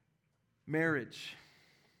Marriage.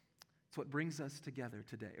 It's what brings us together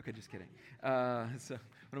today. Okay, just kidding. So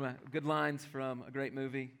one of my good lines from a great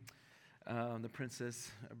movie, The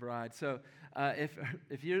Princess Bride. So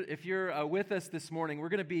if you're with us this morning, we're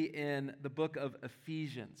going to be in the book of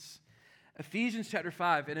Ephesians. Ephesians chapter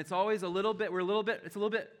 5, and it's always a little bit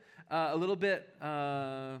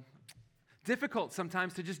difficult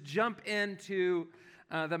sometimes to just jump into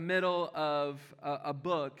the middle of a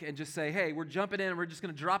book and just say, hey, we're jumping in and we're just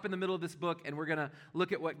going to drop in the middle of this book and we're going to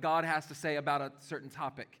look at what God has to say about a certain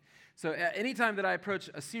topic. So anytime that I approach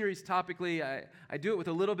a series topically, I do it with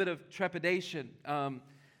a little bit of trepidation.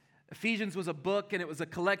 Ephesians was a book, and it was a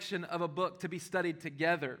collection of a book to be studied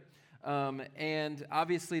together. And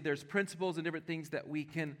obviously there's principles and different things that we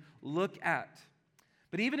can look at.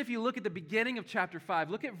 But even if you look at the beginning of chapter 5,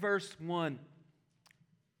 look at verse 1.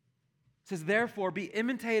 It says, therefore, be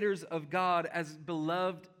imitators of God as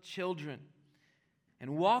beloved children,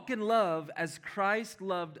 and walk in love as Christ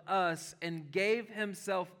loved us and gave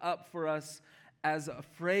himself up for us as a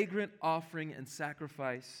fragrant offering and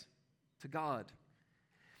sacrifice to God.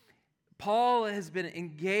 Paul has been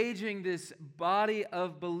engaging this body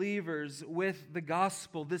of believers with the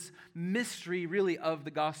gospel, this mystery really of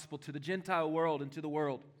the gospel to the Gentile world and to the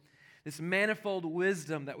world. This manifold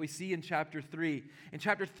wisdom that we see in chapter 3. In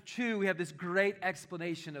chapter 2, we have this great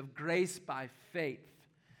explanation of grace by faith,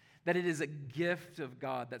 that it is a gift of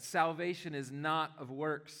God, that salvation is not of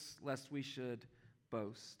works, lest we should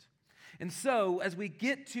boast. And so, as we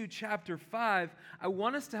get to chapter 5, I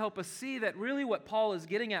want us to help us see that really what Paul is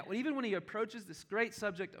getting at, even when he approaches this great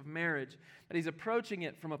subject of marriage, that he's approaching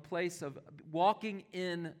it from a place of walking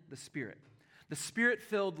in the Spirit. The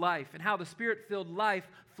Spirit-filled life, and how the Spirit-filled life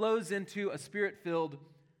flows into a Spirit-filled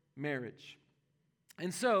marriage.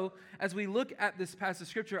 And so, as we look at this passage of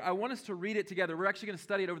Scripture, I want us to read it together. We're actually going to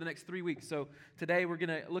study it over the next 3 weeks. So today we're going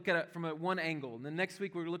to look at it from one angle. And then next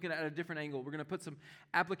week we're looking at it at a different angle. We're going to put some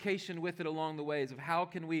application with it along the ways of how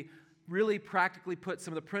can we really practically put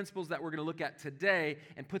some of the principles that we're going to look at today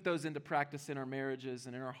and put those into practice in our marriages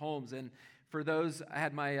and in our homes. And for those, I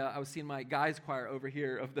was seeing my guys choir over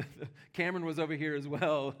here. Cameron was over here as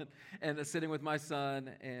well, and sitting with my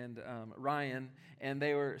son and Ryan, and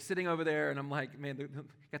they were sitting over there, and I'm like, man,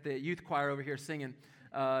 got the youth choir over here singing.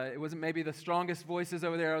 It wasn't maybe the strongest voices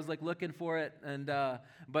over there. I was like looking for it,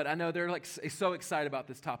 but I know they're like so excited about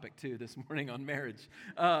this topic too this morning on marriage.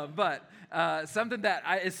 But something that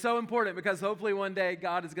is so important, because hopefully one day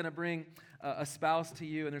God is going to bring a spouse to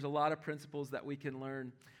you, and there's a lot of principles that we can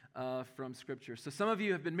learn from Scripture. So some of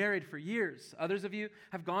you have been married for years. Others of you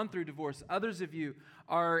have gone through divorce. Others of you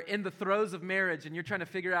are in the throes of marriage, and you're trying to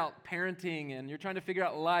figure out parenting, and you're trying to figure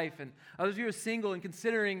out life. And others of you are single and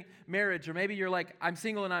considering marriage. Or maybe you're like, I'm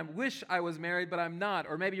single and I wish I was married, but I'm not.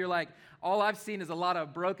 Or maybe you're like, all I've seen is a lot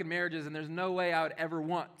of broken marriages, and there's no way I would ever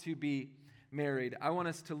want to be married. I want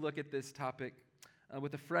us to look at this topic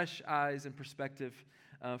with a fresh eyes and perspective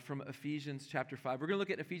from Ephesians chapter 5. We're going to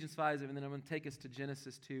look at Ephesians 5, and then I'm going to take us to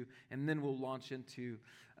Genesis 2, and then we'll launch into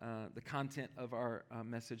the content of our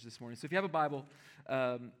message this morning. So if you have a Bible,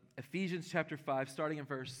 Ephesians chapter 5, starting in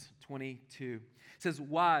verse 22. It says,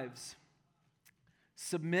 wives,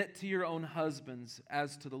 submit to your own husbands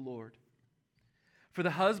as to the Lord. For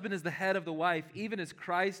the husband is the head of the wife, even as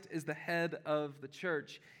Christ is the head of the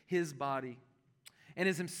church, his body, and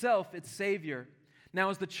is himself its Savior. Now,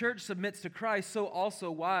 as the church submits to Christ, so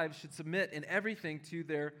also wives should submit in everything to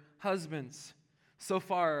their husbands. So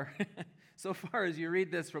far as you read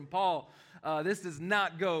this from Paul, this does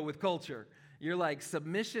not go with culture. You're like,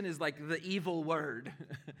 submission is like the evil word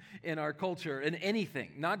in our culture, in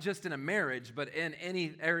anything, not just in a marriage, but in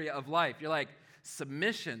any area of life. You're like,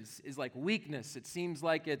 submission is like weakness. It seems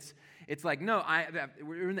like it's like, no,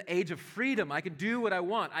 we're in the age of freedom. I can do what I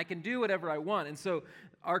want. I can do whatever I want. And so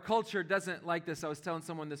our culture doesn't like this. I was telling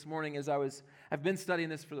someone this morning I've been studying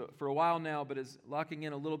this for a while now, but is locking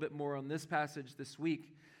in a little bit more on this passage this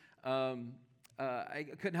week. I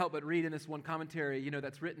couldn't help but read in this one commentary,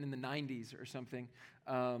 that's written in the 90s or something,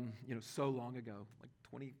 so long ago, like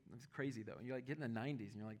 20, it's crazy though. And you're like, get in the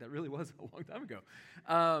 90s, and you're like, that really was a long time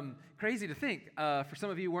ago. Crazy to think. For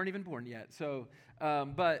some of you who weren't even born yet. So,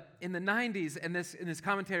 but in the 90s, and this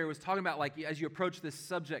commentary was talking about, like, as you approach this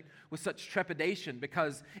subject with such trepidation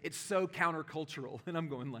because it's so countercultural. And I'm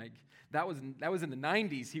going like, that was in the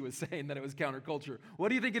 90s he was saying that it was counterculture. What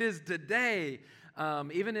do you think it is today?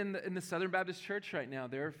 Even in the Southern Baptist Church right now,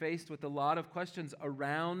 they're faced with a lot of questions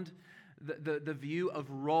around the view of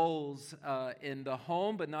roles in the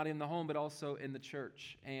home, but not in the home, but also in the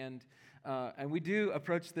church. And we do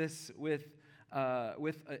approach this with a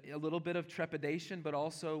little bit of trepidation, but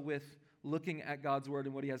also with looking at God's word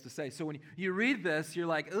and what he has to say. So when you read this, you're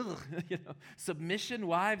like, ugh, submission,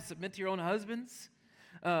 wives, submit to your own husbands.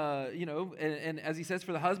 And as he says,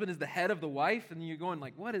 for the husband is the head of the wife, and you're going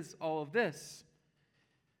like, what is all of this?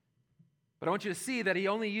 But I want you to see that he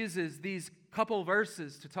only uses these couple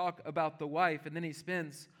verses to talk about the wife, and then he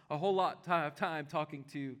spends a whole lot of time talking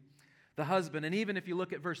to the husband. And even if you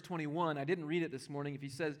look at verse 21, I didn't read it this morning,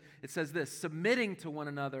 it says this, submitting to one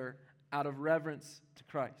another out of reverence to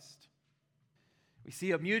Christ. We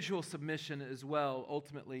see a mutual submission as well,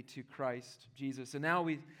 ultimately to Christ Jesus. And now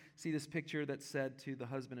we see this picture that's said to the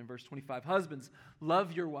husband in verse 25. Husbands,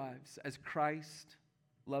 love your wives as Christ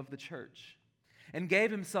loved the church and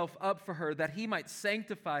gave himself up for her that he might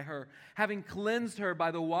sanctify her, having cleansed her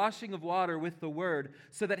by the washing of water with the word,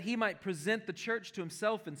 so that he might present the church to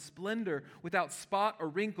himself in splendor, without spot or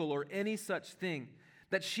wrinkle or any such thing,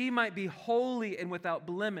 that she might be holy and without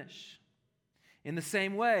blemish. In the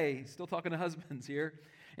same way, still talking to husbands here,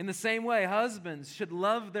 in the same way, husbands should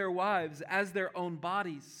love their wives as their own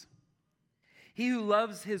bodies. He who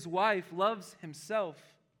loves his wife loves himself.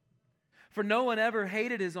 For no one ever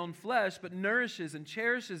hated his own flesh, but nourishes and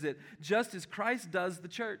cherishes it, just as Christ does the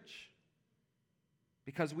church,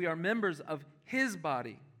 because we are members of his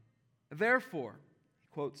body. Therefore, he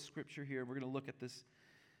quotes scripture here. We're going to look at this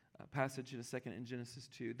passage in a second in Genesis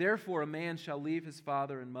 2. Therefore, a man shall leave his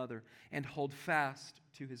father and mother and hold fast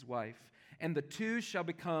to his wife, and the two shall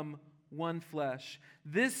become one flesh.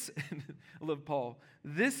 This, I love Paul,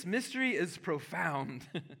 this mystery is profound,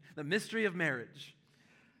 the mystery of marriage.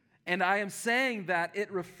 And I am saying that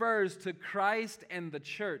it refers to Christ and the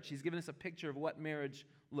church. He's given us a picture of what marriage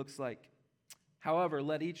looks like. However,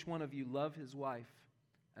 let each one of you love his wife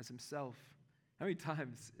as himself. How many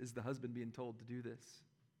times is the husband being told to do this?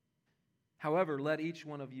 However, let each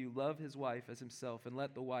one of you love his wife as himself, and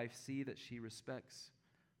let the wife see that she respects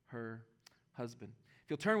her husband.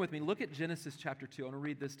 If you'll turn with me, look at Genesis chapter 2. I want to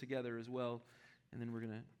read this together as well, and then we're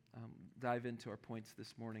going to dive into our points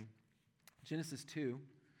this morning. Genesis 2.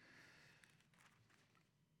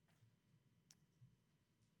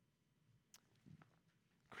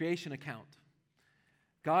 Creation account.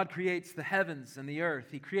 God creates the heavens and the earth.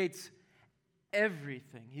 He creates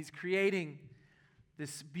everything. He's creating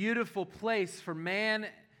this beautiful place for man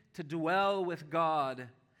to dwell with God.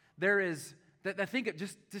 There is, I think it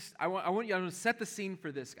just I want you to set the scene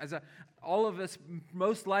for this. All of us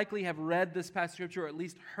most likely have read this passage of scripture or at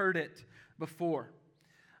least heard it before.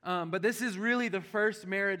 But this is really the first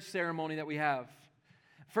marriage ceremony that we have.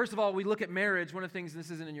 First of all, we look at marriage. One of the things, this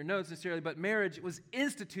isn't in your notes necessarily, but marriage was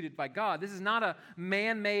instituted by God. This is not a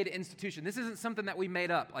man-made institution. This isn't something that we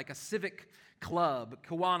made up, like a civic club,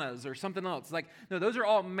 Kiwanis, or something else. No, those are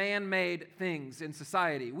all man-made things in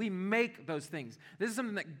society. We make those things. This is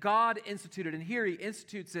something that God instituted, and here he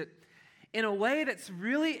institutes it in a way that's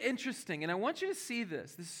really interesting. And I want you to see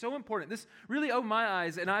this. This is so important. This really opened my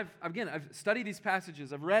eyes, and I've studied these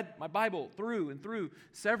passages. I've read my Bible through and through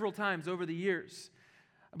several times over the years.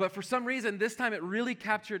 But for some reason, this time it really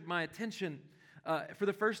captured my attention for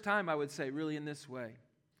the first time, I would say, really in this way.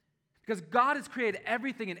 Because God has created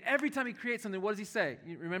everything, and every time he creates something, what does he say?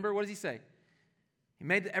 You remember, what does he say? He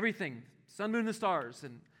made everything, sun, moon, and the stars.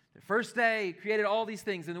 And the first day, he created all these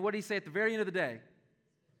things. And then what did he say at the very end of the day?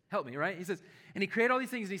 Help me, right? He says, and he created all these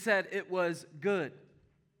things, and he said, it was good.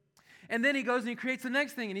 And then he goes and he creates the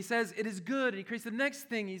next thing, and he says, it is good. And he creates the next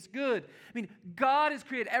thing, he's good. I mean, God has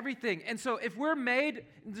created everything. And so if we're made,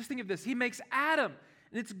 just think of this, he makes Adam,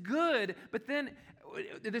 and it's good. But then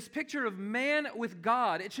this picture of man with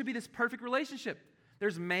God, it should be this perfect relationship.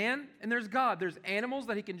 There's man and there's God. There's animals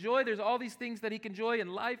that he can enjoy. There's all these things that he can enjoy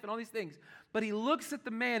in life and all these things. But he looks at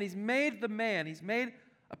the man. He's made the man. He's made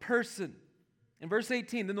a person. In verse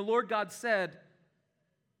 18, then the Lord God said,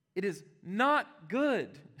 it is not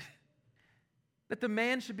good that the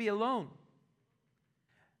man should be alone.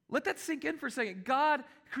 Let that sink in for a second. God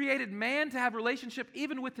created man to have relationship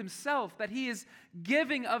even with himself, that he is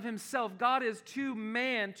giving of himself. God is to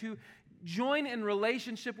man to join in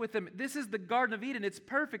relationship with him. This is the Garden of Eden. It's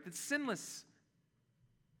perfect. It's sinless.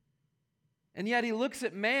 And yet he looks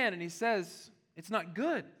at man and he says, it's not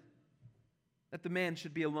good that the man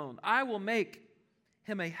should be alone. I will make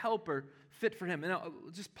him a helper fit for him. And I'll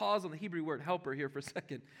just pause on the Hebrew word helper here for a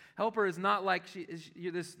second. Helper is not like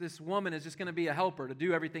this woman is just going to be a helper to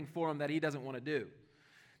do everything for him that he doesn't want to do.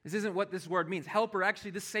 This isn't what this word means. Helper, actually,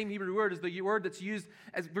 this same Hebrew word is the word that's used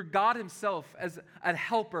as for God himself as a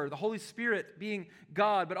helper, the Holy Spirit being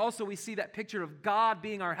God. But also we see that picture of God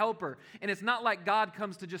being our helper. And it's not like God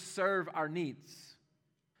comes to just serve our needs.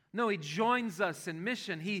 No, he joins us in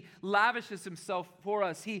mission. He lavishes himself for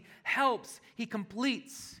us. He helps, he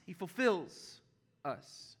completes, he fulfills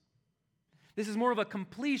us. This is more of a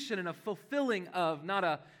completion and a fulfilling of, not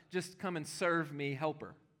a just come and serve me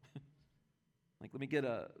helper. Like, let me get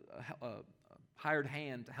a hired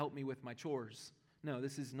hand to help me with my chores. No,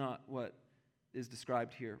 this is not what is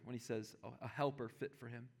described here when he says a helper fit for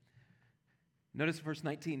him. Notice verse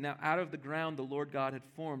 19. Now out of the ground the Lord God had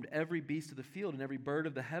formed every beast of the field and every bird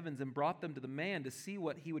of the heavens and brought them to the man to see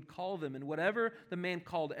what he would call them. And whatever the man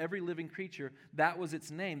called every living creature, that was its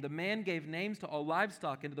name. The man gave names to all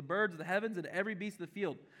livestock and to the birds of the heavens and to every beast of the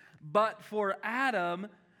field. But for Adam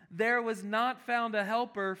there was not found a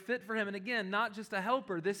helper fit for him. And again, not just a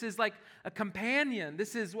helper. This is like a companion.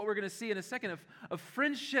 This is what we're going to see in a second of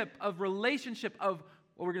friendship, of relationship, of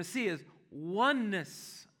what we're going to see is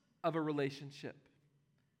oneness of a relationship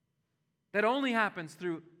that only happens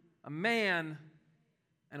through a man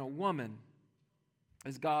and a woman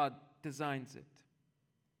as God designs it.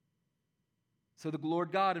 So the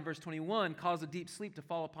Lord God, in verse 21, caused a deep sleep to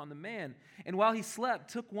fall upon the man. And while he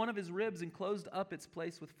slept, took one of his ribs and closed up its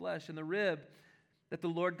place with flesh. And the rib that the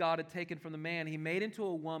Lord God had taken from the man, he made into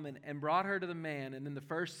a woman and brought her to the man. And then the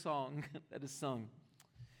first song that is sung.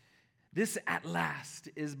 This at last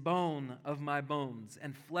is bone of my bones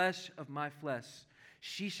and flesh of my flesh.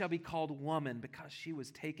 She shall be called woman because she was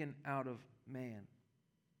taken out of man.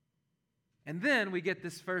 And then we get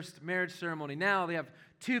this first marriage ceremony. Now they have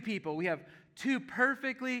two people. We have two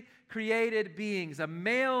perfectly created beings, a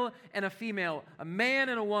male and a female, a man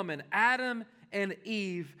and a woman, Adam and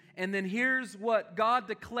Eve. And then here's what God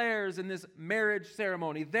declares in this marriage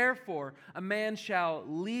ceremony. Therefore, a man shall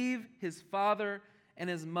leave his father and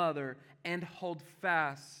his mother, and hold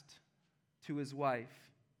fast to his wife,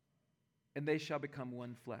 and they shall become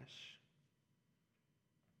one flesh.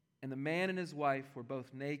 And the man and his wife were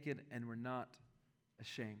both naked and were not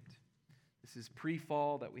ashamed. This is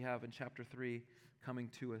pre-fall that we have in chapter 3 coming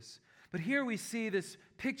to us. But here we see this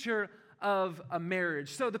picture of a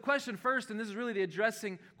marriage. So the question first, and this is really the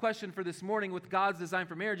addressing question for this morning with God's design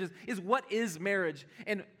for marriage, is what is marriage?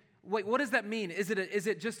 And what does that mean? Is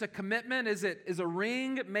it just a commitment? Is a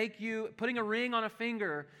ring putting a ring on a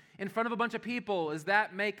finger in front of a bunch of people, does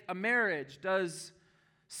that make a marriage? Does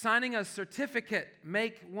signing a certificate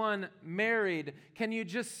make one married? Can you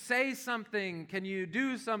just say something? Can you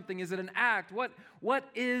do something? Is it an act? What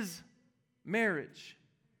is marriage?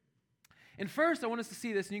 And first, I want us to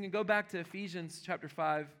see this, and you can go back to Ephesians chapter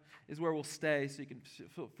 5 is where we'll stay, so you can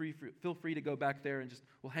feel free to go back there and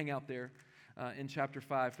we'll hang out there. In chapter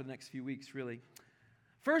 5 for the next few weeks, really.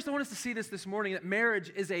 First, I want us to see this morning, that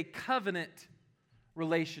marriage is a covenant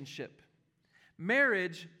relationship.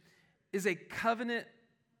 Marriage is a covenant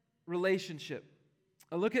relationship.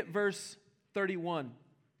 Look at verse 31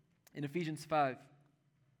 in Ephesians 5. It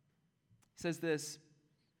says this,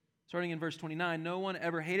 starting in verse 29, no one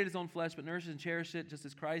ever hated his own flesh, but nourishes and cherishes it, just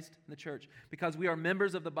as Christ in the church, because we are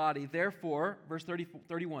members of the body. Therefore, verse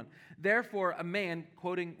 31, therefore a man,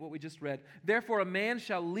 quoting what we just read, therefore a man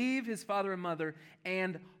shall leave his father and mother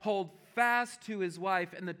and hold fast to his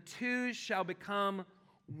wife, and the two shall become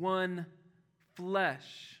one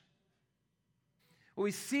flesh. What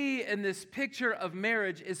we see in this picture of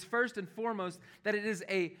marriage is first and foremost that it is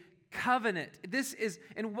a covenant. This is,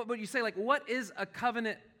 and what you say, like, what is a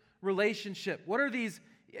covenant relationship? What are these?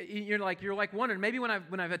 You're like wondering. Maybe when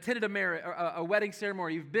I've attended a wedding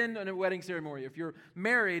ceremony, you've been in a wedding ceremony. If you're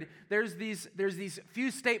married, there's these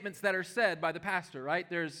few statements that are said by the pastor, right?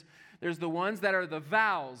 There's the ones that are the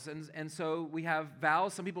vows, and so we have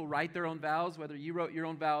vows. Some people write their own vows, whether you wrote your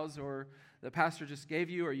own vows or the pastor just gave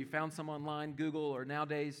you, or you found some online, Google, or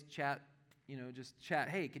nowadays chat. Just chat.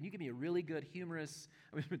 Hey, can you give me a really good humorous?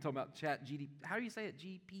 We've been talking about chat GD. How do you say it?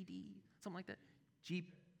 GPT, something like that.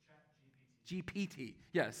 GPT,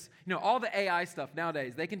 yes. All the AI stuff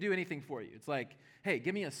nowadays, they can do anything for you. It's like, hey,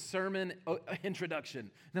 give me a sermon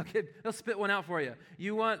introduction. They'll spit one out for you.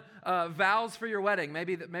 You want vows for your wedding?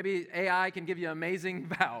 Maybe AI can give you amazing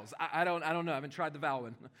vows. I don't know. I haven't tried the vow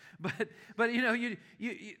one, but you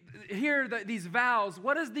hear these vows.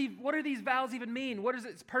 What do these vows even mean? What is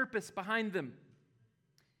its purpose behind them?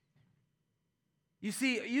 You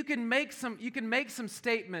see, you can make some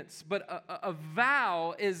statements, but a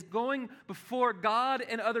vow is going before God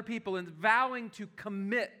and other people and vowing to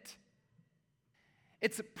commit.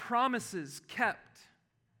 It's promises kept.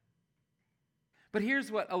 But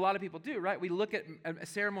here's what a lot of people do, right? We look at a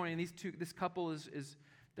ceremony, and this couple is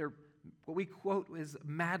they're what we quote is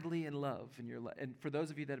madly in love in your life. And for those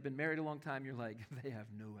of you that have been married a long time, you're like, they have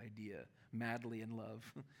no idea, madly in love.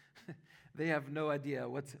 They have no idea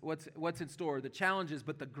what's in store, the challenges,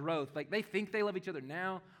 but the growth. Like they think they love each other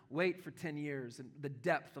now, wait for 10 years, and the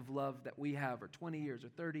depth of love that we have, or 20 years, or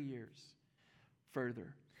 30 years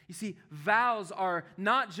further. You see, vows are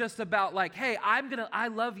not just about like, hey, I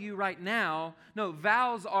love you right now. No,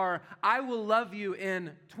 vows are, I will love you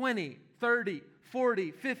in 20, 30,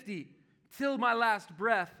 40, 50, till my last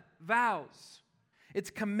breath. Vows. It's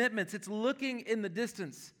commitments. It's looking in the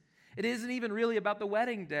distance. It isn't even really about the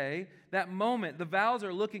wedding day, that moment. The vows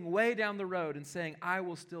are looking way down the road and saying, I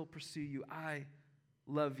will still pursue you. I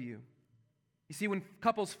love you. You see, when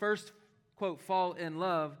couples first, quote, fall in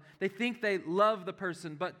love, they think they love the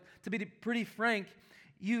person. But to be pretty frank,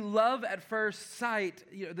 you love at first sight,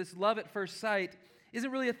 this love at first sight isn't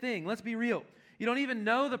really a thing. Let's be real. You don't even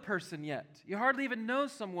know the person yet. You hardly even know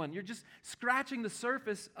someone. You're just scratching the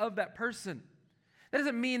surface of that person. That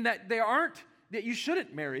doesn't mean that that you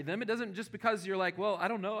shouldn't marry them. It doesn't just because you're like, well, I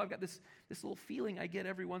don't know, I've got this little feeling I get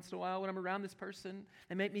every once in a while when I'm around this person.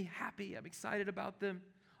 They make me happy. I'm excited about them.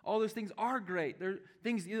 All those things are great. They're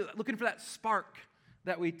things, looking for that spark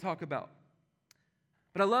that we talk about.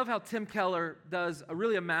 But I love how Tim Keller does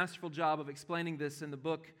a masterful job of explaining this in the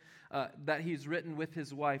book that he's written with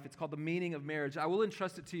his wife. It's called The Meaning of Marriage. I will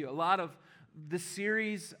entrust it to you. A lot of this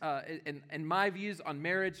series and my views on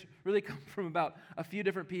marriage really come from about a few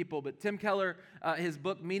different people. But Tim Keller, his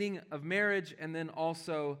book, Meaning of Marriage, and then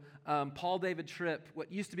also Paul David Tripp,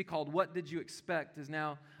 what used to be called What Did You Expect, is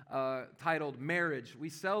now titled Marriage. We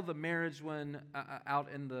sell the Marriage one out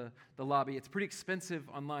in the lobby. It's pretty expensive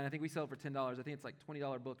online. I think we sell it for $10. I think it's like a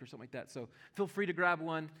 $20 book or something like that. So feel free to grab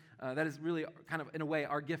one. That is really kind of, in a way,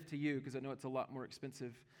 our gift to you, because I know it's a lot more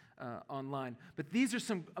expensive online. But these are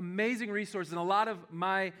some amazing resources, and a lot of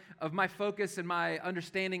my focus and my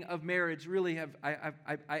understanding of marriage really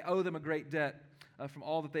I owe them a great debt from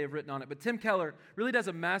all that they have written on it. But Tim Keller really does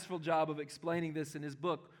a masterful job of explaining this in his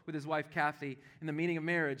book with his wife Kathy in The Meaning of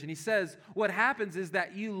Marriage. And he says what happens is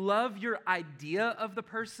that you love your idea of the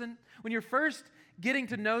person. When you're first getting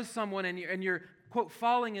to know someone and you're quote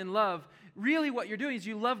falling in love, really what you're doing is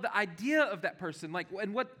you love the idea of that person.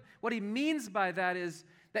 And what he means by that is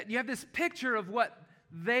that you have this picture of what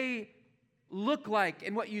they look like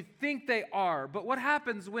and what you think they are. But what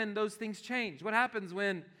happens when those things change? What happens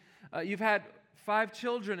when you've had 5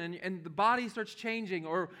 children and the body starts changing,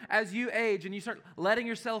 or as you age and you start letting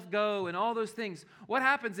yourself go and all those things? What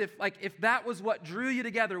happens if that was what drew you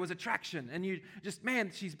together, was attraction, and you just,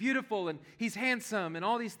 man, she's beautiful and he's handsome and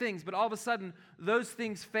all these things, but all of a sudden those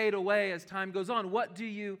things fade away as time goes on? What do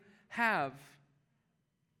you have?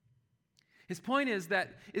 His point is that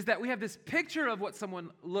we have this picture of what someone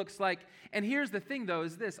looks like, and here's the thing, though,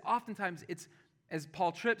 is this. Oftentimes, it's, as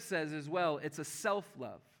Paul Tripp says as well, it's a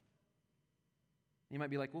self-love. You might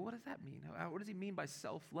be like, well, what does that mean? What does he mean by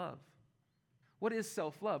self-love? What is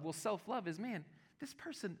self-love? Well, self-love is, man, this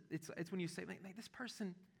person, it's when you say, like, this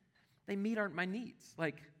person, they meet my needs.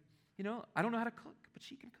 Like, I don't know how to cook, but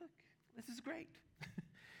she can cook. This is great.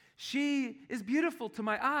 She is beautiful to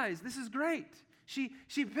my eyes. This is great. He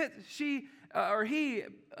is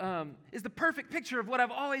the perfect picture of what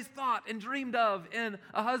I've always thought and dreamed of in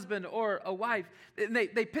a husband or a wife. And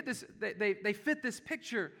they fit this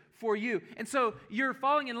picture for you. And so you're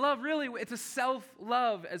falling in love, really, it's a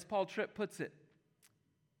self-love, as Paul Tripp puts it.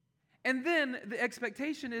 And then the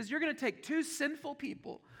expectation is you're going to take 2 sinful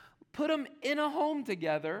people, put them in a home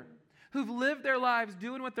together, who've lived their lives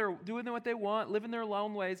doing what they want, living their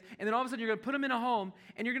own ways, and then all of a sudden you're going to put them in a home,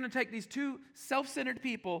 and you're going to take these 2 self-centered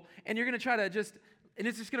people, and you're going to try to and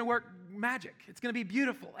it's just going to work magic. It's going to be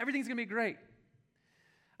beautiful. Everything's going to be great.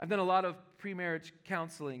 I've done a lot of pre-marriage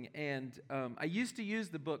counseling, and I used to use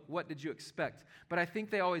the book, What Did You Expect? But I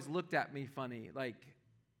think they always looked at me funny, like,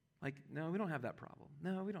 no, we don't have that problem.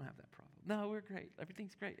 No, we don't have that problem. No, we're great.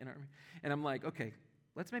 Everything's great. And I'm like, okay,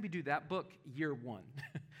 let's maybe do that book year 1.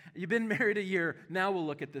 You've been married a year. Now we'll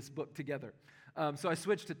look at this book together. So I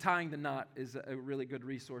switched to Tying the Knot, is a really good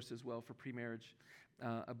resource as well for pre-marriage,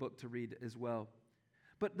 a book to read as well.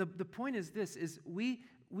 But the point is this, is we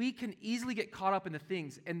can easily get caught up in the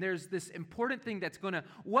things, and there's this important thing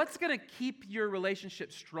what's going to keep your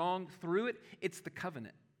relationship strong through it? It's the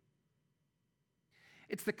covenant.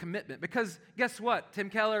 It's the commitment. Because guess what? Tim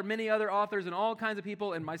Keller, many other authors, and all kinds of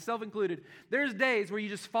people, and myself included, there's days where you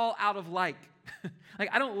just fall out of like.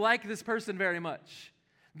 I don't like this person very much.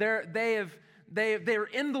 They're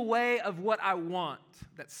in the way of what I want.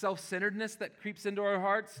 That self-centeredness that creeps into our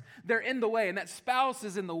hearts, they're in the way. And that spouse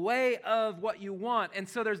is in the way of what you want. And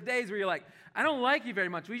so there's days where you're like, I don't like you very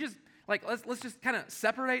much. Like, let's just kind of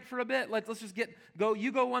separate for a bit. Let's just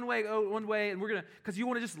you go one way, and we're going to, because you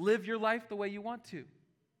want to just live your life the way you want to.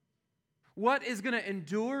 What is going to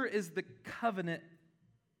endure is the covenant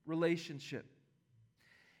relationship.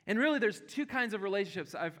 And really, there's two kinds of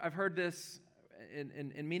relationships. I've heard this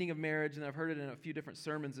in Meaning of Marriage, and I've heard it in a few different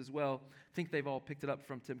sermons as well. I think they've all picked it up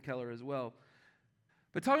from Tim Keller as well.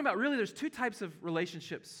 But talking about really, there's two types of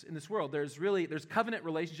relationships in this world. There's covenant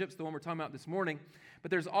relationships, the one we're talking about this morning,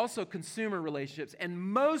 but there's also consumer relationships. And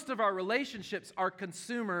most of our relationships are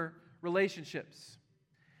consumer relationships.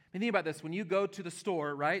 I mean, think about this. When you go to the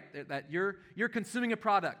store, right, that you're consuming a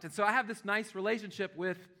product. And so I have this nice relationship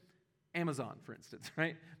with Amazon, for instance,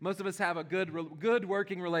 right? Most of us have a good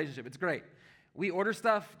working relationship. It's great. We order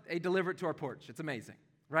stuff, they deliver it to our porch. It's amazing,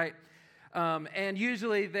 right? And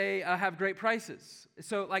usually they have great prices.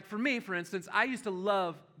 So like for me, for instance, I used to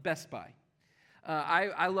love Best Buy.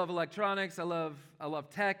 I love electronics, I love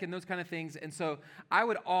tech and those kind of things, and so I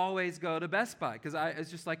would always go to Best Buy because it's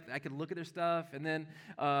just like I could look at their stuff, and then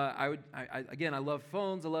I love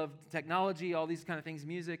phones, I love technology, all these kind of things,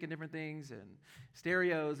 music and different things, and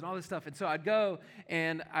stereos and all this stuff, and so I'd go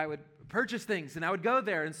and I would purchase things, and I would go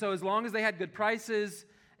there, and so as long as they had good prices,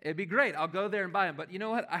 it'd be great. I'll go there and buy them, but you know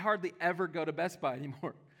what? I hardly ever go to Best Buy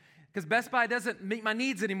anymore. Because Best Buy doesn't meet my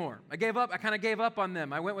needs anymore. I kind of gave up on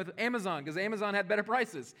them. I went with Amazon because Amazon had better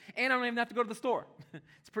prices. And I don't even have to go to the store.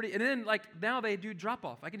 It's pretty, and then like now they do drop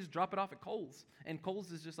off. I can just drop it off at Kohl's. And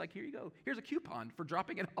Kohl's is just like, here you go. Here's a coupon for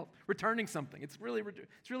dropping it off, returning something. It's really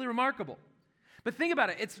remarkable. But think about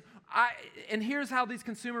it. And here's how these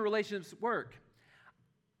consumer relationships work.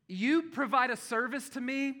 You provide a service to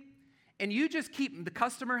me and you just keep the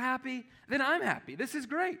customer happy, then I'm happy. This is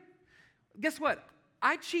great. Guess what?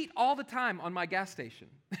 I cheat all the time on my gas station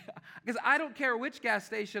because I don't care which gas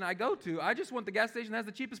station I go to. I just want the gas station that has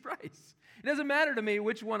the cheapest price. It doesn't matter to me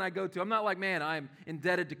which one I go to. I'm not like, man, I'm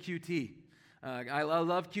indebted to QT. I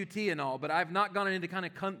love QT and all, but I've not gone into kind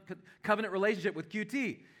of covenant relationship with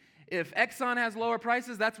QT. If Exxon has lower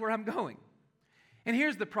prices, that's where I'm going. And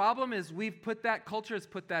here's the problem is culture has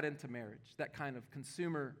put that into marriage, that kind of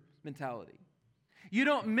consumer mentality. You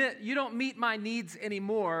don't meet my needs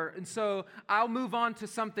anymore, and so I'll move on to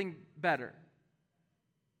something better.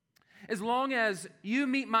 As long as you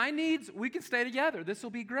meet my needs, we can stay together. This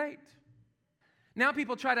will be great. Now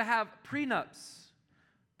people try to have prenups.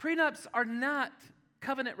 Prenups are not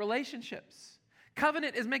covenant relationships.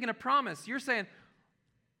 Covenant is making a promise. You're saying,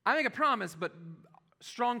 I make a promise, but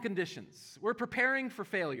strong conditions. We're preparing for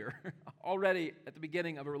failure already at the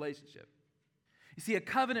beginning of a relationship. You see, a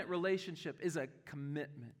covenant relationship is a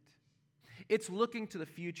commitment. It's looking to the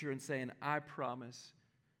future and saying, I promise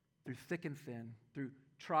through thick and thin, through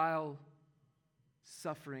trial,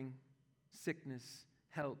 suffering, sickness,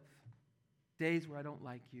 health, days where I don't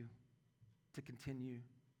like you, to continue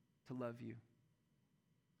to love you.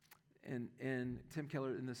 And Tim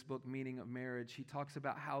Keller, in this book, Meaning of Marriage, he talks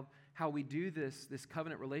about how we do this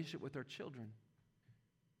covenant relationship with our children.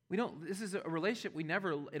 This is a relationship we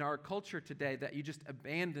never, in our culture today, that you just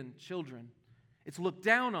abandon children. It's looked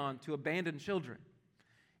down on to abandon children.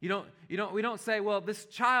 We don't say, well, this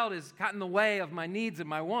child has gotten in the way of my needs and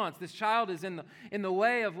my wants. This child is in the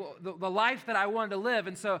way of the life that I wanted to live,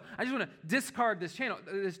 and so I just want to discard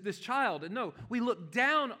this child. And no, we look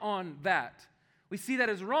down on that. We see that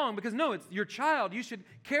as wrong because no, it's your child. You should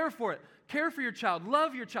care for it. Care for your child.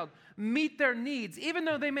 Love your child. Meet their needs. Even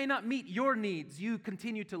though they may not meet your needs, you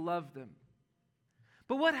continue to love them.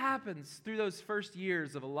 But what happens through those first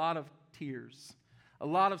years of a lot of tears, a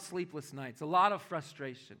lot of sleepless nights, a lot of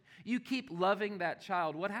frustration? You keep loving that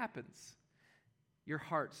child. What happens? Your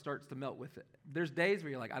heart starts to melt with it. There's days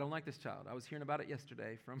where you're like, I don't like this child. I was hearing about it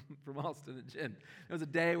yesterday from Austin and Jen. There was a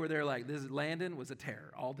day where they're like, Landon was a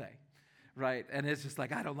terror all day, right? And it's just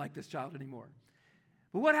like, I don't like this child anymore.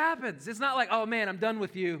 But what happens? It's not like, oh man, I'm done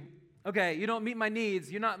with you. Okay, you don't meet my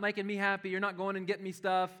needs. You're not making me happy. You're not going and getting me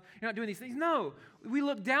stuff. You're not doing these things. No, we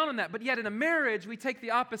look down on that. But yet in a marriage, we take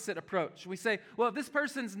the opposite approach. We say, well, if this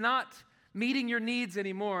person's not meeting your needs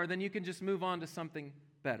anymore, then you can just move on to something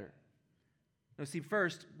better. Now, see,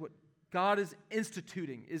 first, what God is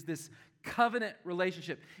instituting is this covenant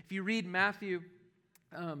relationship. If you read Matthew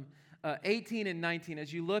 18 and 19,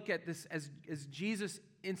 as you look at this, as Jesus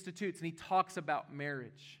institutes and he talks about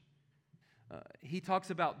marriage. He talks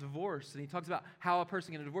about divorce, and he talks about how a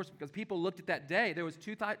person can divorce, because people looked at that day. There was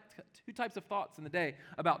two types of thoughts in the day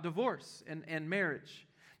about divorce and marriage.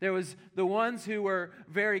 There was the ones who were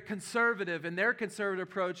very conservative, and their conservative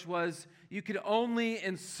approach was you could only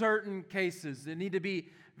in certain cases.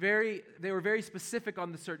 They were very specific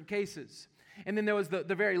on the certain cases. And then there was the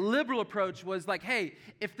very liberal approach was like, hey,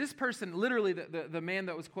 if this person, literally the man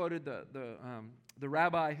that was quoted, the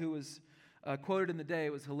rabbi who was quoted in the day,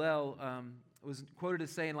 was Hillel, was quoted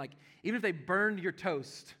as saying, like, even if they burned your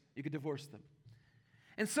toast, you could divorce them.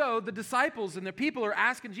 And so the disciples and the people are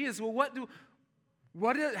asking Jesus, well,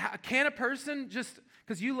 can a person just,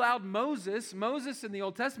 because you allowed Moses in the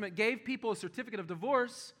Old Testament gave people a certificate of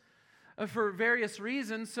divorce for various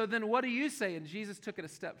reasons, so then what do you say? And Jesus took it a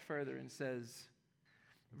step further and says,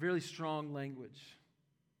 really strong language.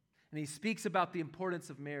 And he speaks about the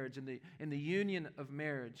importance of marriage and the union of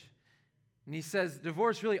marriage. And he says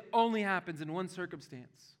divorce really only happens in one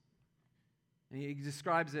circumstance. And he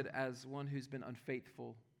describes it as one who's been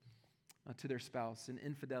unfaithful to their spouse in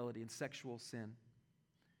infidelity and sexual sin.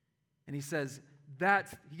 And he says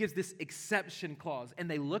he gives this exception clause. And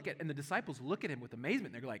the disciples look at him with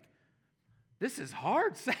amazement. They're like, this is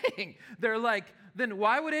hard saying. They're like, then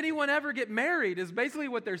why would anyone ever get married is basically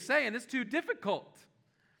what they're saying. It's too difficult.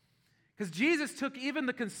 Because Jesus took even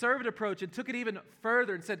the conservative approach and took it even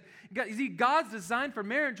further and said, God's design for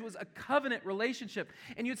marriage was a covenant relationship.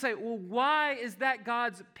 And you'd say, well, why is that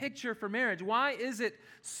God's picture for marriage? Why is it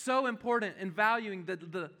so important in valuing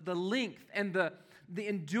the length and the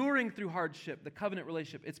enduring through hardship, the covenant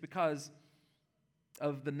relationship? It's because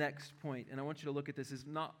of the next point. And I want you to look at this. Is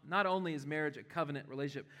not only is marriage a covenant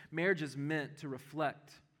relationship, marriage is meant to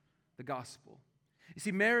reflect the gospel. You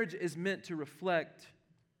see, marriage is meant to reflect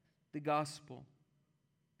the gospel.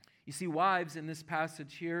 You see, wives in this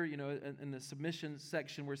passage here, in the submission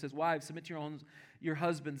section where it says, wives, submit to your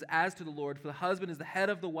husbands as to the Lord, for the husband is the head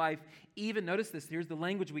of the wife, even, notice this, here's the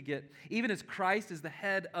language we get, even as Christ is the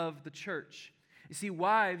head of the church. You see,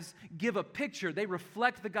 wives give a picture, they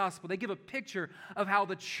reflect the gospel, they give a picture of how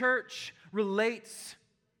the church relates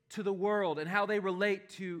to the world and how they relate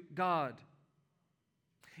to God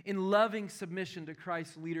in loving submission to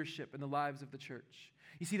Christ's leadership in the lives of the church.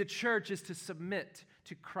 You see, the church is to submit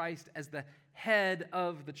to Christ as the head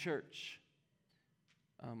of the church.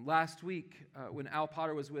 Last week, when Al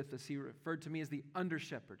Potter was with us, he referred to me as the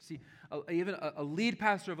under-shepherd. See, even a lead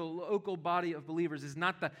pastor of a local body of believers is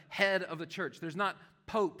not the head of the church. There's not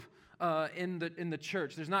Pope in the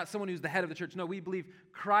church. There's not someone who's the head of the church. No, we believe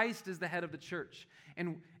Christ is the head of the church.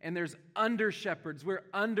 And there's under-shepherds. We're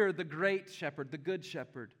under the great shepherd, the good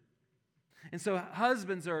shepherd. And so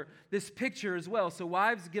husbands are this picture as well. So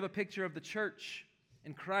wives give a picture of the church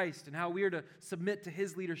in Christ and how we are to submit to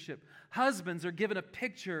his leadership. Husbands are given a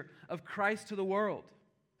picture of Christ to the world.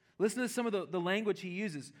 Listen to some of the language he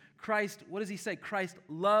uses. Christ, what does he say? Christ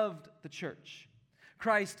loved the church.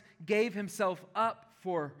 Christ gave himself up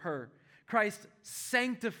for her. Christ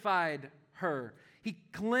sanctified her. He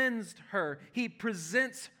cleansed her. He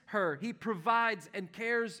presents her. He provides and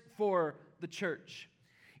cares for the church.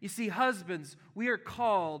 You see, husbands, we are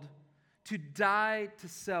called to die to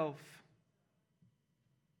self,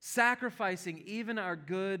 sacrificing even our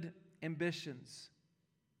good ambitions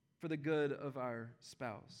for the good of our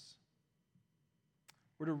spouse.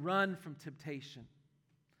 We're to run from temptation,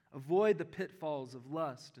 avoid the pitfalls of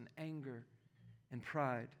lust and anger and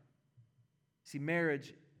pride. See,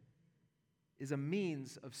 marriage is a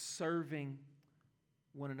means of serving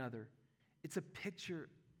one another. It's a picture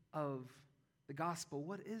of the gospel.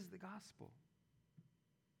 What is the gospel?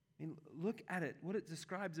 I mean, look at it, what it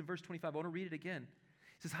describes in verse 25. I want to read it again.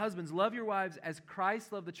 It says, husbands, love your wives as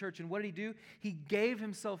Christ loved the church. And what did he do? He gave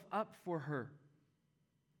himself up for her.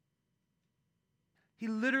 He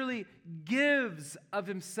literally gives of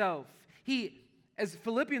himself. He, as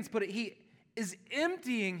Philippians put it, he is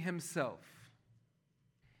emptying himself.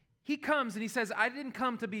 He comes and he says, I didn't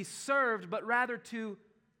come to be served, but rather to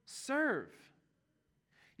serve.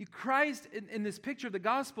 Christ, in this picture of the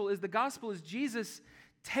gospel is Jesus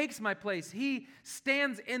takes my place. He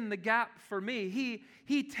stands in the gap for me.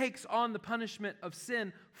 He takes on the punishment of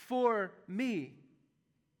sin for me.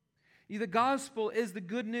 The gospel is the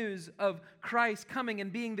good news of Christ coming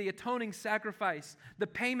and being the atoning sacrifice, the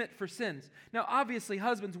payment for sins. Now, obviously,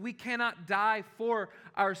 husbands, we cannot die for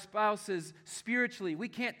our spouses spiritually. We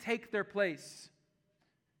can't take their place.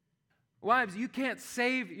 Wives, you can't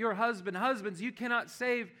save your husband. Husbands, you cannot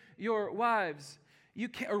save your wives. You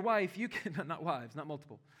can, or wife, you can not wives, not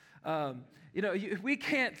multiple. We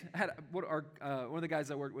can't. One of the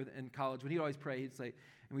guys I worked with in college, when he'd always pray, he'd say,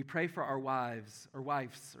 "And we pray for our wives or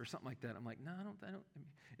wives or something like that." I'm like, no, I don't.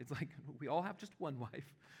 It's like we all have just one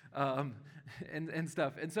wife, and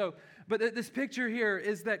stuff. And so, but this picture here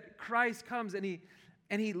is that Christ comes and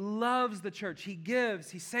he loves the church. He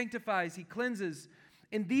gives, he sanctifies, he cleanses.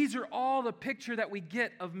 And these are all the picture that we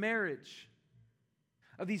get of marriage.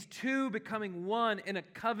 of these two becoming one in a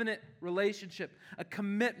covenant relationship, a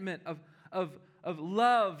commitment of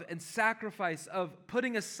love and sacrifice, of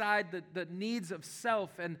putting aside the needs of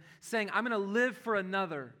self and saying, I'm going to live for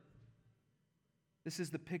another. This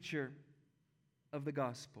is the picture of the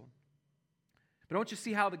gospel. But don't you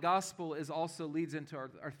see how the gospel is also leads into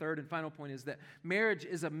our third and final point, is that marriage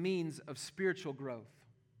is a means of spiritual growth.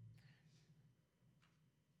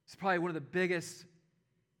 It's probably one of the biggest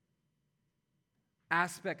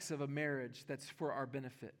aspects of a marriage that's for our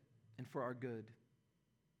benefit and for our good.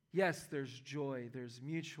 Yes, there's joy, there's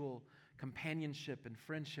mutual companionship and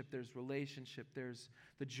friendship, there's relationship, there's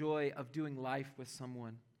the joy of doing life with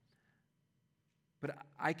someone. But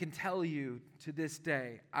I can tell you to this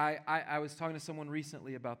day, I was talking to someone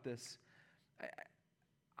recently about this.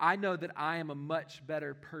 I know that I am a much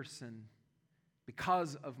better person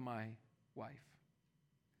because of my wife.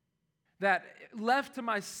 That left to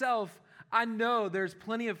myself, I know there's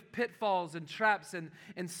plenty of pitfalls and traps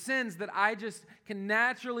and sins that I just can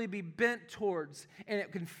naturally be bent towards, and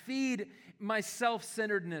it can feed my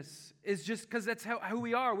self-centeredness. Is just because that's who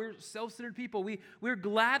we are. We're self-centered people. We're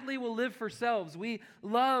gladly will live for selves. We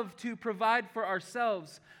love to provide for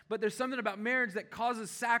ourselves. But there's something about marriage that causes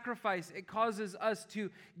sacrifice. It causes us to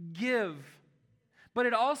give. But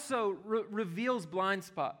it also reveals blind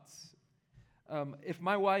spots. If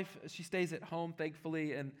my wife, she stays at home,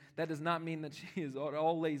 thankfully, and that does not mean that she is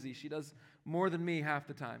all lazy. She does more than me half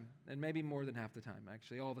the time, and maybe more than half the time,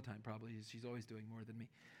 actually, all the time probably. She's always doing more than me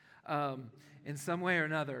in some way or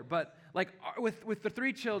another. But like with the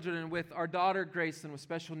three children and with our daughter, Grayson, with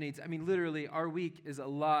special needs, I mean, literally, our week is a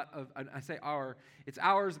lot of, I say it's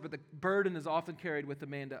ours, but the burden is often carried with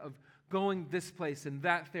Amanda of going this place and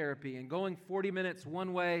that therapy and going 40 minutes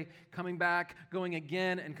one way, coming back, going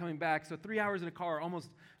again and coming back. So 3 hours in a car almost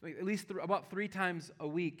at least about 3 times a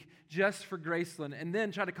week just for Graceland, and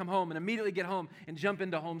then try to come home and immediately get home and jump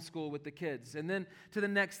into homeschool with the kids, and then to the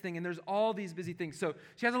next thing, and there's all these busy things. So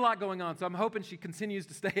she has a lot going on, so I'm hoping she continues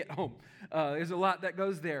to stay at home. There's a lot that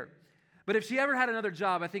goes there. But if she ever had another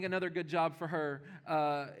job, I think another good job for her,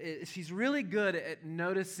 she's really good at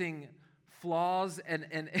noticing flaws and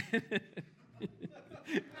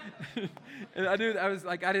and I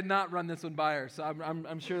did not run this one by her, so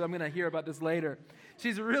I'm sure I'm going to hear about this later.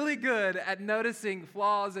 She's really good at noticing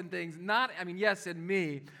flaws and things, yes, in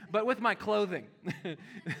me, but with my clothing.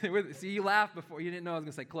 See, you laughed before. You didn't know I was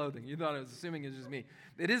going to say clothing. You thought I was assuming it was just me.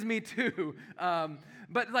 It is me too.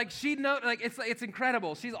 But like it's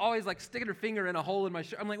incredible. She's always like sticking her finger in a hole in my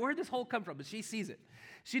shirt. I'm like, where'd this hole come from? But she sees it.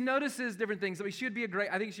 She notices different things. I mean,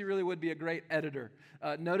 I think she really would be a great editor,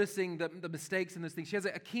 noticing the mistakes in those things. She has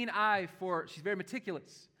a keen eye she's very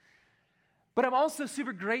meticulous. But I'm also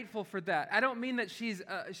super grateful for that. I don't mean that she's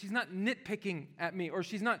not nitpicking at me or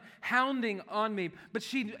she's not hounding on me, but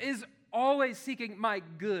she is always seeking my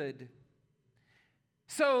good.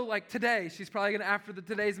 So, like today, she's probably going to, after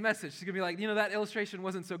today's message, she's going to be like, that illustration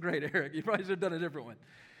wasn't so great, Eric. You probably should have done a different one.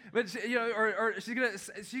 But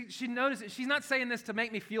she notices, she's not saying this to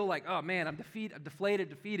make me feel like, oh man, I'm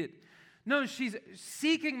defeated. No, she's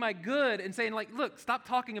seeking my good and saying like, look, stop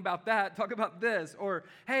talking about that, talk about this. Or,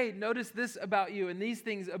 hey, notice this about you and these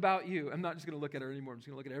things about you. I'm not just going to look at her anymore. I'm just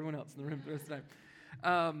going to look at everyone else in the room the rest of the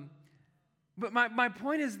time. But my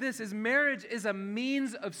point is this, is marriage is a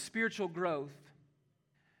means of spiritual growth.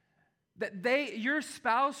 That your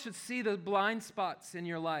spouse should see the blind spots in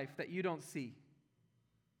your life that you don't see.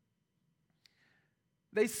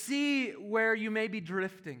 They see where you may be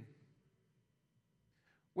drifting,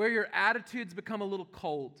 where your attitudes become a little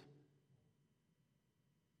cold.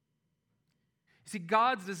 See,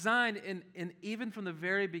 God's design, in even from the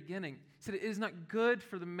very beginning, said it is not good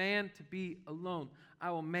for the man to be alone.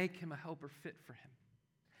 I will make him a helper fit for him,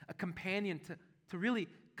 a companion to really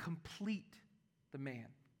complete the man.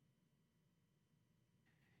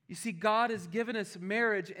 You see, God has given us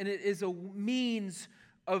marriage, and it is a means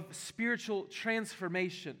of spiritual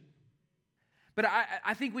transformation. But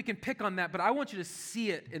I think we can pick on that, but I want you to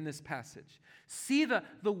see it in this passage. See the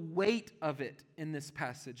weight of it in this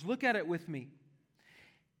passage. Look at it with me.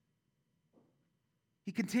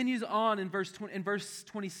 He continues on in verse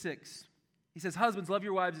 26. He says, husbands, love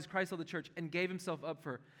your wives as Christ loved the church and gave himself up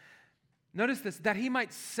for her. Notice this, that he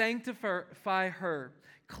might sanctify her,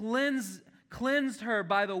 cleansed her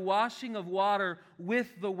by the washing of water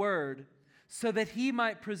with the word, so that he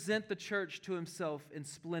might present the church to himself in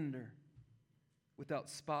splendor, without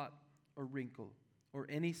spot or wrinkle or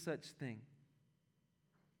any such thing,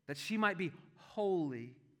 that she might be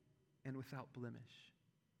holy and without blemish.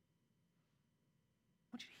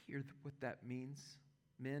 I want you to hear what that means,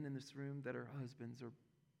 men in this room that are husbands or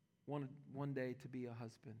wanted one day to be a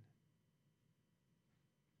husband.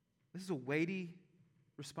 This is a weighty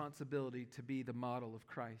responsibility to be the model of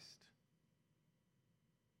Christ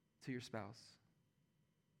to your spouse.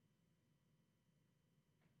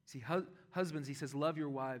 See, husbands, he says, love your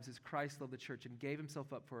wives as Christ loved the church and gave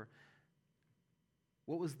himself up for her.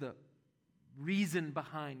 What was the reason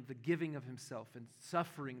behind the giving of himself and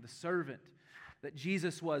suffering, the servant that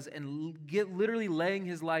Jesus was, and literally laying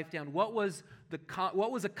his life down? What was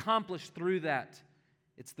accomplished through that?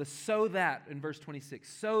 It's the so that in verse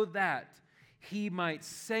 26. So that he might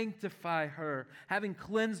sanctify her, having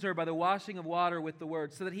cleansed her by the washing of water with the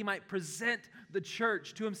word, so that he might present the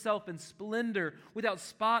church to himself in splendor, without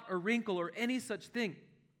spot or wrinkle or any such thing.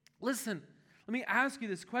 Listen, let me ask you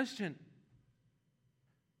this question.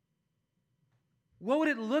 What would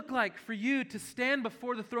it look like for you to stand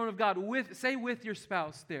before the throne of God with your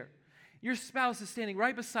spouse there? Your spouse is standing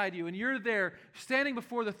right beside you, and you're there standing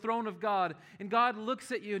before the throne of God, and God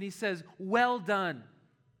looks at you and he says, well done.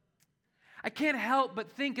 I can't help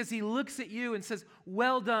but think as he looks at you and says,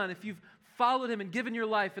 well done, if you've followed him and given your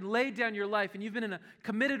life and laid down your life and you've been in a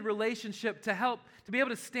committed relationship to be able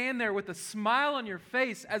to stand there with a smile on your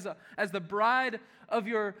face as the bride of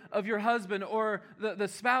your husband or the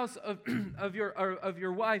spouse of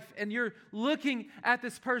your wife, and you're looking at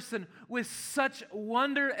this person with such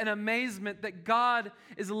wonder and amazement that God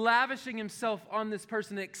is lavishing himself on this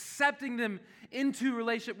person, accepting them into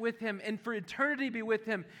relationship with him, and for eternity be with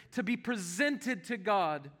him, to be presented to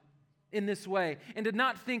God in this way, and to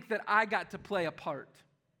not think that I got to play a part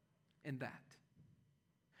in that.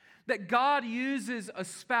 That God uses a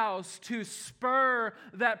spouse to spur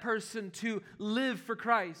that person to live for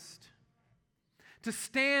Christ, to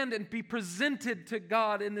stand and be presented to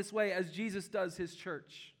God in this way as Jesus does his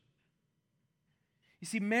church. You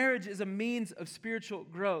see, marriage is a means of spiritual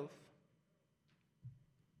growth.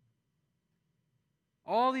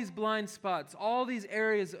 All these blind spots, all these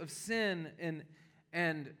areas of sin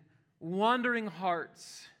and wandering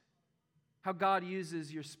hearts, how God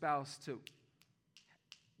uses your spouse to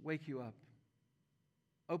wake you up,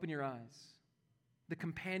 open your eyes, the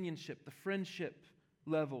companionship, the friendship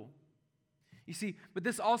level. You see, but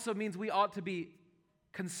this also means we ought to be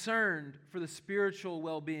concerned for the spiritual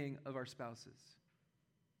well-being of our spouses.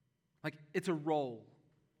 Like, it's a role.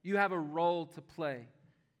 You have a role to play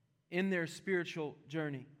in their spiritual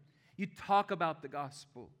journey. You talk about the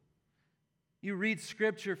gospel. You read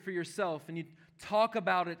scripture for yourself and you talk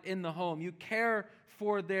about it in the home. You care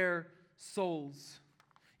for their souls.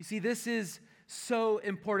 You see, this is so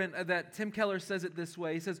important that Tim Keller says it this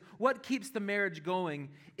way. He says, what keeps the marriage going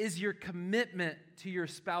is your commitment to your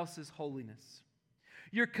spouse's holiness.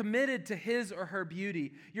 You're committed to his or her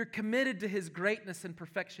beauty. You're committed to his greatness and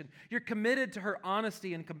perfection. You're committed to her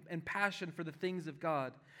honesty and passion for the things of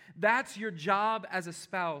God. That's your job as a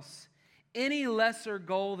spouse. Any lesser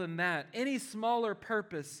goal than that, any smaller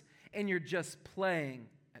purpose, and you're just playing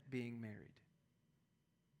at being married.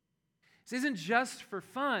 This isn't just for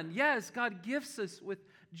fun. Yes, God gifts us with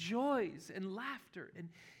joys and laughter,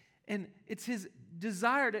 and it's his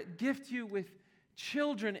desire to gift you with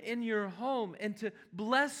children in your home and to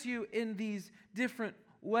bless you in these different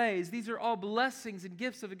ways. These are all blessings and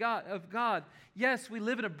gifts of God. Yes, we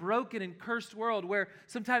live in a broken and cursed world where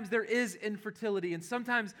sometimes there is infertility and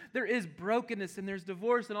sometimes there is brokenness and there's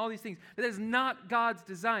divorce and all these things. But that is not God's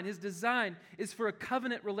design. His design is for a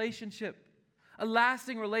covenant relationship, a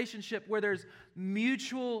lasting relationship where there's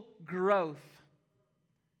mutual growth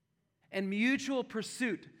and mutual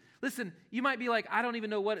pursuit. Listen, you might be like, I don't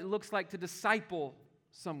even know what it looks like to disciple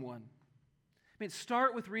someone. I mean,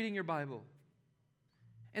 start with reading your Bible.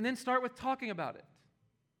 And then start with talking about it.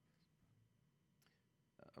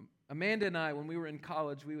 Amanda and I, when we were in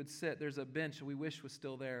college, we would sit, there's a bench we wish was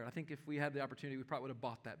still there. I think if we had the opportunity, we probably would have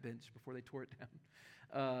bought that bench before they tore it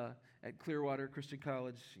down at Clearwater Christian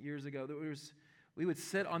College years ago. We would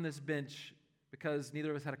sit on this bench because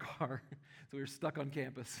neither of us had a car, so we were stuck on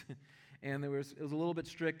campus. And it was a little bit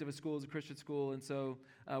strict of a school, it was a Christian school, and so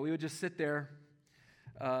we would just sit there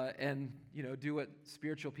and do what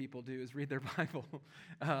spiritual people do, is read their Bible.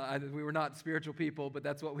 We were not spiritual people, but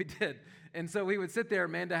that's what we did. And so we would sit there.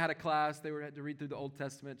 Amanda had a class. They had to read through the Old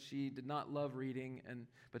Testament. She did not love reading,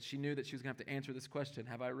 but she knew that she was going to have to answer this question,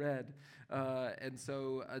 have I read? And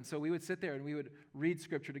so we would sit there and we would read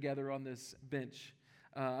Scripture together on this bench.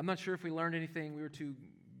 I'm not sure if we learned anything. We were too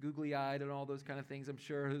googly-eyed and all those kind of things. I'm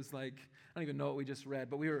sure it was like, I don't even know what we just read,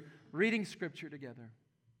 but we were reading Scripture together.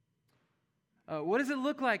 What does it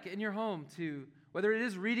look like in your home to, whether it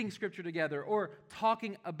is reading Scripture together or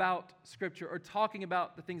talking about Scripture or talking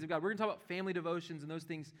about the things of God? We're going to talk about family devotions and those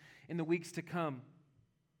things in the weeks to come.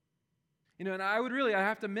 And I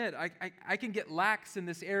have to admit, I can get lax in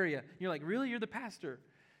this area. And you're like, really? You're the pastor?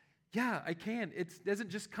 Yeah, I can. It doesn't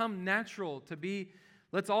just come natural to be,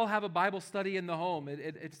 let's all have a Bible study in the home.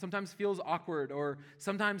 It sometimes feels awkward, or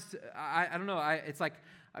sometimes, I don't know, it's like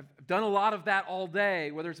I've done a lot of that all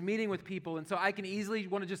day, whether it's meeting with people, and so I can easily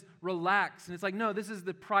want to just relax. And it's like, no, this is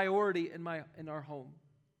the priority in our home.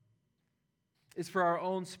 It's for our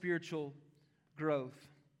own spiritual growth.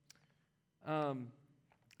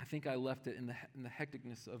 I think I left it in the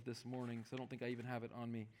hecticness of this morning, so I don't think I even have it on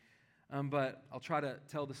me. But I'll try to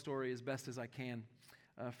tell the story as best as I can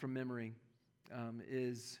from memory.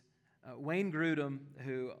 Wayne Grudem,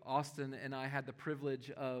 who Austin and I had the privilege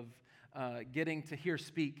of getting to hear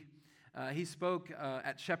speak. He spoke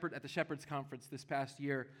at the Shepherd's Conference this past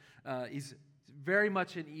year. He's very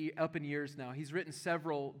much up in years now. He's written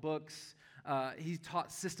several books. He's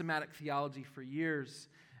taught systematic theology for years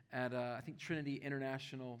at, I think, Trinity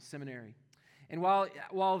International Seminary. And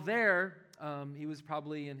while there, he was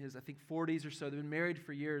probably in his, I think, 40s or so. They've been married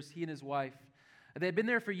for years, he and his wife. They had been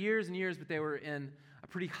there for years and years, but they were in a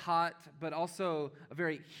pretty hot, but also a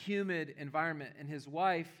very humid environment. And his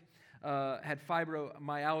wife had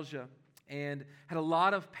fibromyalgia and had a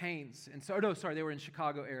lot of pains. And so, they were in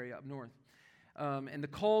Chicago area up north. And the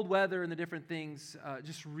cold weather and the different things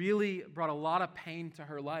just really brought a lot of pain to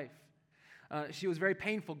her life. She was very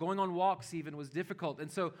painful. Going on walks even was difficult.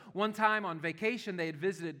 And so one time on vacation, they had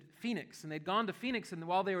visited Phoenix. And they'd gone to Phoenix. And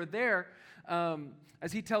while they were there,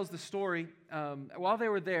 as he tells the story, while they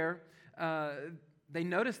were there, they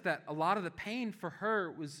noticed that a lot of the pain for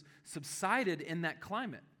her was subsided in that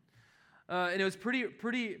climate. And it was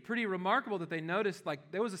pretty remarkable that they noticed,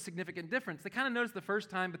 like, there was a significant difference. They kind of noticed the first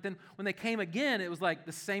time, but then when they came again, it was like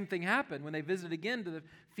the same thing happened. When they visited again to the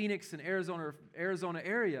Phoenix and Arizona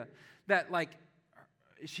area, that, like,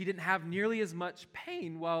 she didn't have nearly as much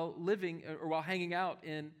pain while living or while hanging out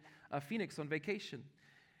in Phoenix on vacation.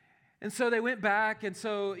 And so they went back, and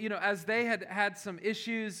so, as they had some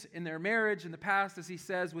issues in their marriage in the past, as he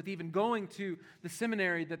says, with even going to the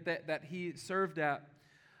seminary that he served at,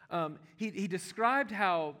 he described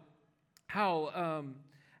how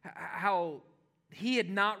he had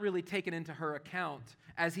not really taken into her account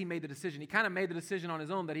as he made the decision. He kind of made the decision on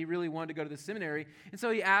his own that he really wanted to go to the seminary. And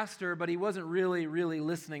so he asked her, but he wasn't really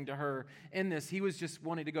listening to her in this. He was just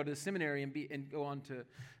wanting to go to the seminary and go on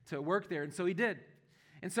to work there. And so he did.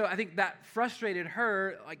 And so I think that frustrated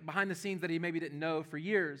her, like, behind the scenes, that he maybe didn't know for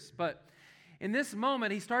years. But in this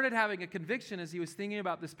moment, he started having a conviction as he was thinking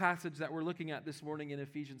about this passage that we're looking at this morning in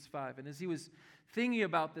Ephesians 5. And as he was thinking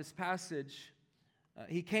about this passage,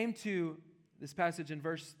 he came to this passage in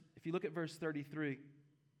if you look at verse 33, it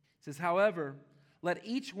says, "However, let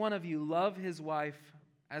each one of you love his wife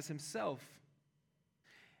as himself."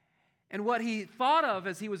 And what he thought of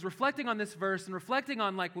as he was reflecting on this verse and reflecting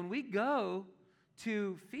on, like, when we go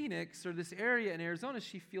to Phoenix or this area in Arizona,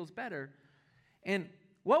 she feels better. And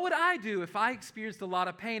what would I do if I experienced a lot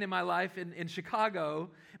of pain in my life in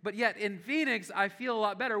Chicago, but yet in Phoenix I feel a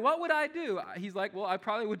lot better? What would I do? He's like, well, I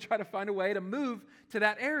probably would try to find a way to move to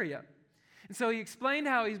that area. And so he explained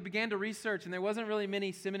how he began to research, and there wasn't really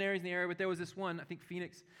many seminaries in the area, but there was this one, I think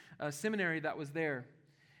Phoenix seminary that was there.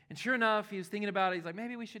 And sure enough, he was thinking about it. He's like,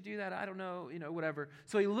 maybe we should do that. I don't know, whatever.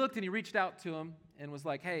 So he looked and he reached out to him and was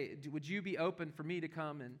like, hey, would you be open for me to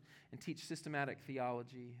come and teach systematic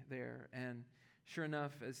theology there? And sure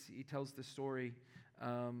enough, as he tells the story,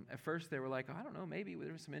 at first they were like, I don't know, maybe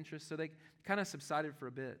there was some interest. So they kind of subsided for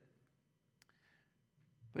a bit.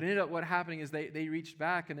 But ended up what happening is they reached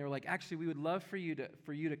back and they were like, actually, we would love for you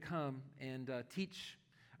to come and teach,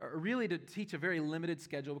 or really to teach a very limited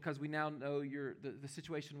schedule, because we now know the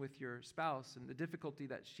situation with your spouse and the difficulty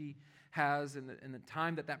that she has and the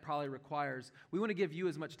time that probably requires. We want to give you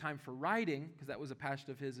as much time for writing, because that was a passion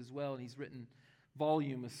of his as well, and he's written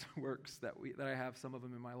voluminous works that I have, some of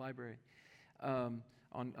them in my library, on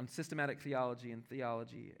systematic theology and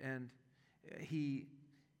theology. And he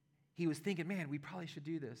was thinking, man, we probably should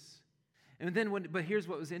do this. And then, but here's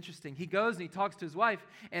what was interesting. He goes and he talks to his wife,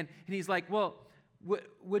 and he's like, well,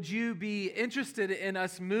 would you be interested in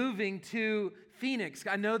us moving to Phoenix?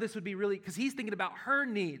 I know this would be really, because he's thinking about her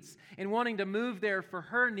needs and wanting to move there for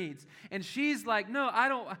her needs. And she's like, no, I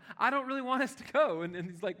don't really want us to go. And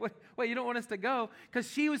he's like, what? Wait, you don't want us to go? Because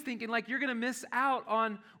she was thinking, like, you're going to miss out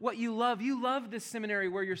on what you love. You love this seminary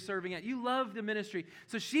where you're serving at. You love the ministry.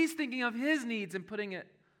 So she's thinking of his needs and putting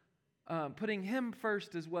him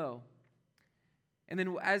first as well. And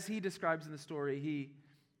then as he describes in the story,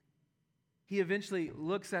 he eventually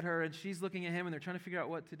looks at her, and she's looking at him, and they're trying to figure out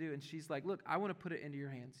what to do. And she's like, look, I want to put it into your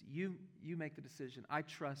hands. You make the decision. I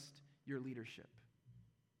trust your leadership.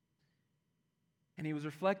 And he was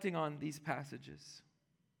reflecting on these passages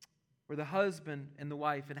where the husband and the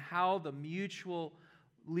wife and how the mutual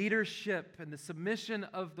leadership and the submission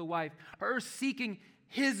of the wife, her seeking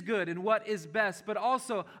his good and what is best, but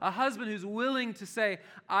also a husband who's willing to say,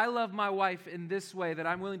 I love my wife in this way, that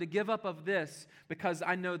I'm willing to give up of this because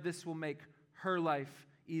I know this will make her life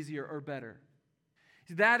easier or better.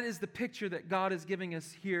 That is the picture that God is giving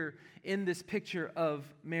us here in this picture of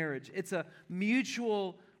marriage. It's a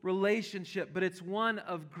mutual relationship, but it's one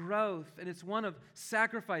of growth, and it's one of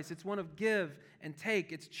sacrifice. It's one of give and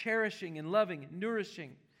take. It's cherishing and loving and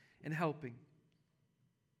nourishing and helping.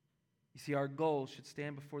 You see, our goal should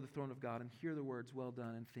stand before the throne of God and hear the words, well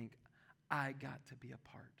done, and think, I got to be a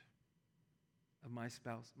part of my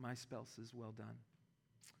spouse's well done.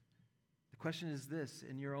 The question is this,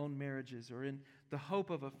 in your own marriages or in the hope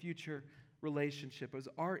of a future relationship, is,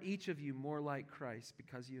 are each of you more like Christ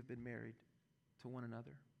because you have been married to one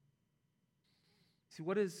another? See,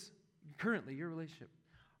 what is currently your relationship?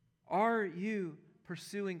 Are you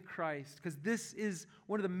pursuing Christ? Because this is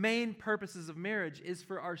one of the main purposes of marriage, is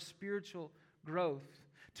for our spiritual growth,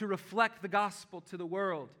 to reflect the gospel to the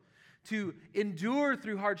world, to endure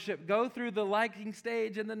through hardship, go through the liking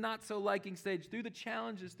stage and the not so liking stage, through the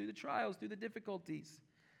challenges, through the trials, through the difficulties.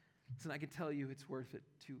 And I can tell you it's worth it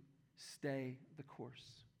to stay the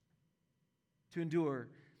course, to endure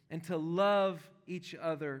and to love each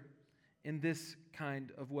other in this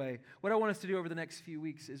kind of way. What I want us to do over the next few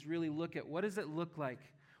weeks is really look at, what does it look like?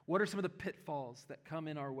 What are some of the pitfalls that come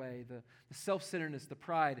in our way, the self-centeredness, the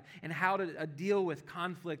pride, and how to deal with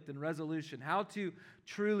conflict and resolution, how to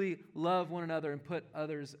truly love one another and put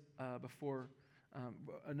others before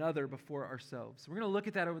ourselves. So we're going to look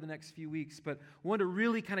at that over the next few weeks, but I want to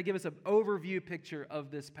really kind of give us an overview picture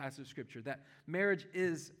of this passage of Scripture, that marriage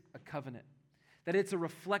is a covenant, that it's a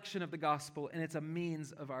reflection of the gospel, and it's a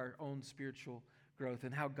means of our own spiritual growth,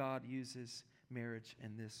 and how God uses marriage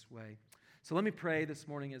in this way. So let me pray this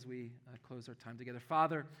morning as we close our time together.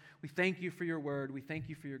 Father, we thank you for your word. We thank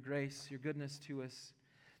you for your grace, your goodness to us.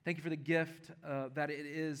 Thank you for the gift that it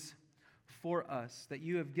is for us, that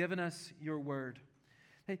you have given us your word,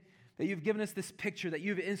 that you've given us this picture, that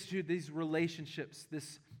you've instituted these relationships,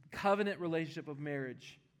 this covenant relationship of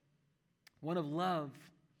marriage, one of love,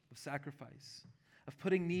 of sacrifice, of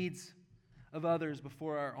putting needs of others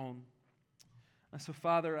before our own. And so,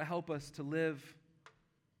 Father, help us to live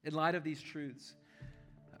in light of these truths.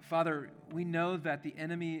 Father, we know that the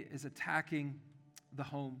enemy is attacking the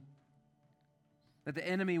home, that the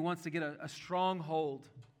enemy wants to get a stronghold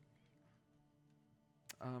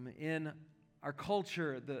in our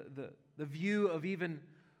culture. The view of even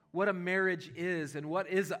what a marriage is and what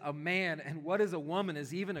is a man and what is a woman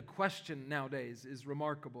is even a question nowadays, is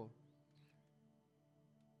remarkable.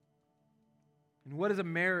 And what is a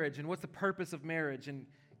marriage, and what's the purpose of marriage, and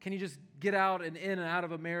can you just get out and in and out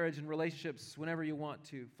of a marriage and relationships whenever you want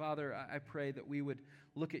to? Father, I pray that we would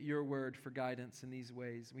look at your word for guidance in these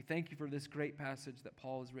ways. We thank you for this great passage that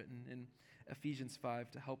Paul has written in Ephesians 5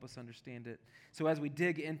 to help us understand it. So as we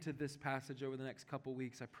dig into this passage over the next couple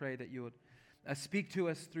weeks, I pray that you would speak to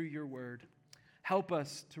us through your word. Help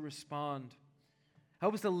us to respond.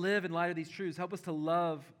 Help us to live in light of these truths. Help us to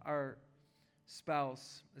love our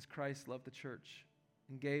spouse as Christ loved the church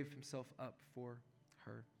and gave himself up for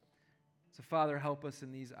her. So, Father, help us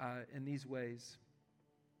in these ways.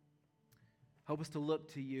 Help us to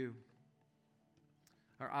look to you.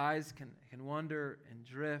 Our eyes can wander and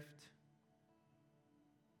drift.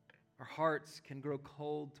 Our hearts can grow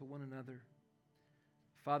cold to one another.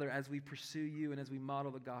 Father, as we pursue you and as we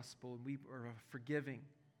model the gospel, and we are a forgiving,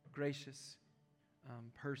 gracious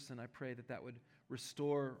person, I pray that would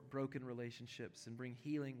restore broken relationships and bring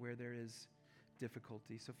healing where there is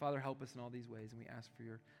difficulty. So, Father, help us in all these ways, and we ask for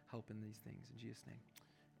your help in these things. In Jesus' name,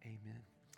 amen.